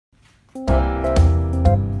Hello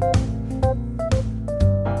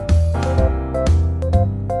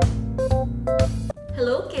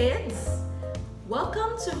kids!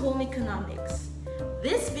 Welcome to Home Economics.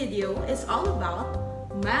 This video is all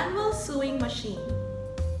about manual sewing machine.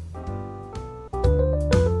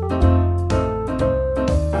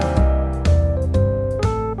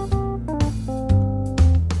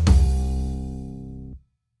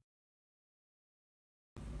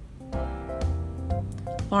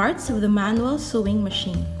 Parts of the manual sewing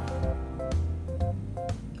machine.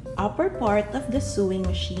 Upper part of the sewing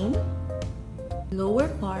machine. Lower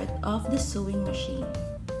part of the sewing machine.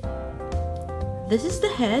 This is the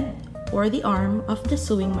head or the arm of the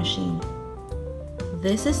sewing machine.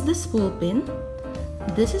 This is the spool pin.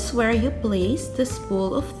 This is where you place the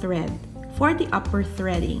spool of thread for the upper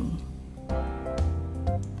threading.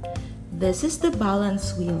 This is the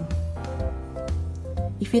balance wheel.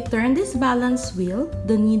 If you turn this balance wheel,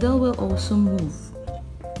 the needle will also move.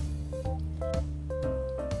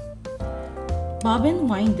 Bobbin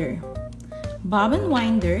winder. Bobbin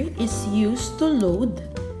winder is used to load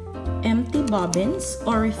empty bobbins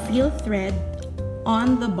or refill thread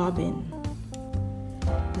on the bobbin.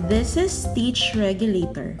 This is stitch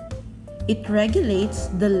regulator. It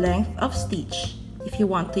regulates the length of stitch if you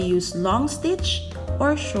want to use long stitch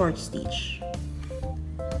or short stitch.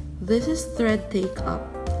 This is thread take up.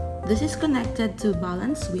 This is connected to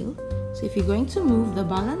balance wheel, so if you're going to move the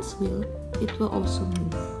balance wheel, it will also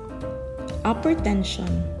move. Upper tension.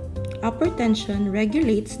 Upper tension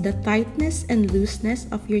regulates the tightness and looseness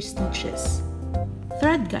of your stitches.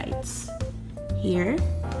 Thread guides. Here,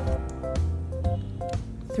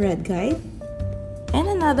 thread guide, and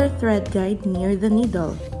another thread guide near the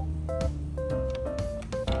needle.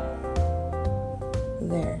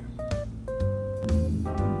 There.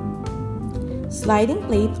 Sliding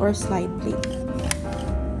plate or slide plate.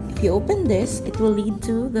 If you open this, it will lead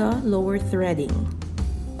to the lower threading.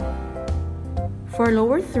 For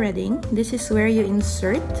lower threading, this is where you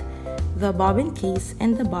insert the bobbin case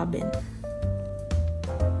and the bobbin.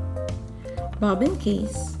 Bobbin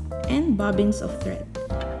case and bobbins of thread.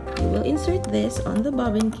 You will insert this on the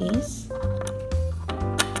bobbin case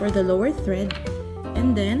for the lower thread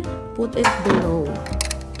and then put it below.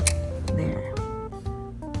 There.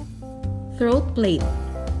 Throat plate.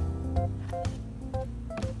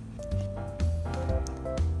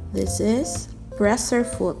 This is presser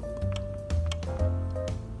foot.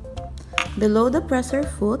 Below the presser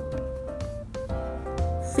foot,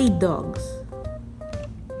 feed dogs.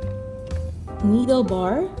 Needle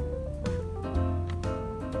bar.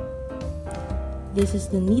 This is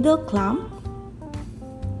the needle clamp.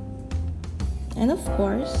 And of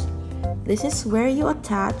course, this is where you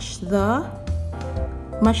attach the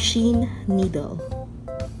machine needle.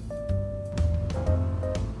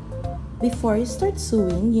 Before you start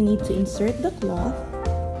sewing, you need to insert the cloth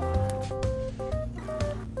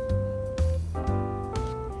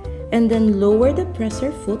and then lower the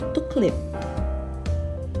presser foot to clip.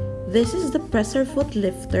 This is the presser foot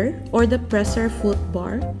lifter or the presser foot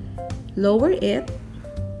bar. Lower it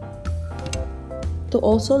to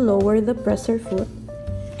also lower the presser foot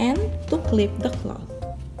and to clip the cloth.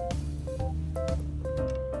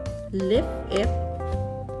 Lift it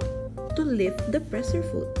to lift the presser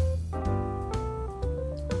foot.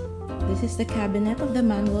 This is the cabinet of the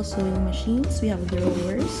manual sewing machines. We have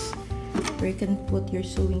drawers where you can put your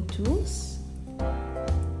sewing tools.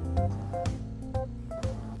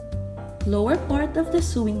 Lower part of the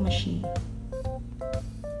sewing machine.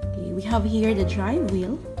 Okay, we have here the drive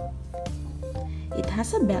wheel. It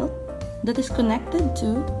has a belt that is connected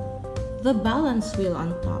to the balance wheel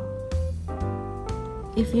on top.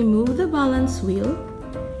 If you move the balance wheel,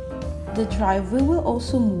 the drive wheel will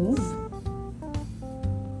also move.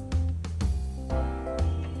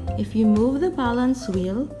 If you move the balance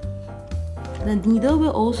wheel, the needle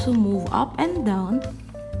will also move up and down,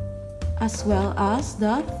 as well as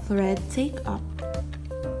the thread take up.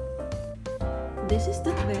 This is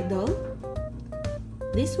the threadle.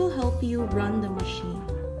 This will help you run the machine.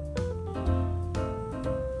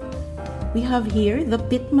 We have here the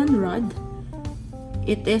pitman rod.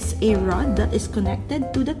 It is a rod that is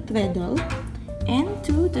connected to the threadle and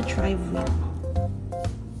to the drive wheel.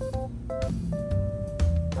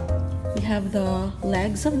 We have the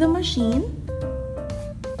legs of the machine,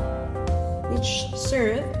 which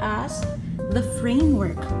serve as the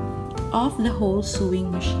framework of the whole sewing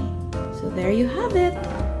machine. So there you have it.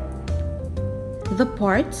 The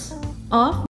parts of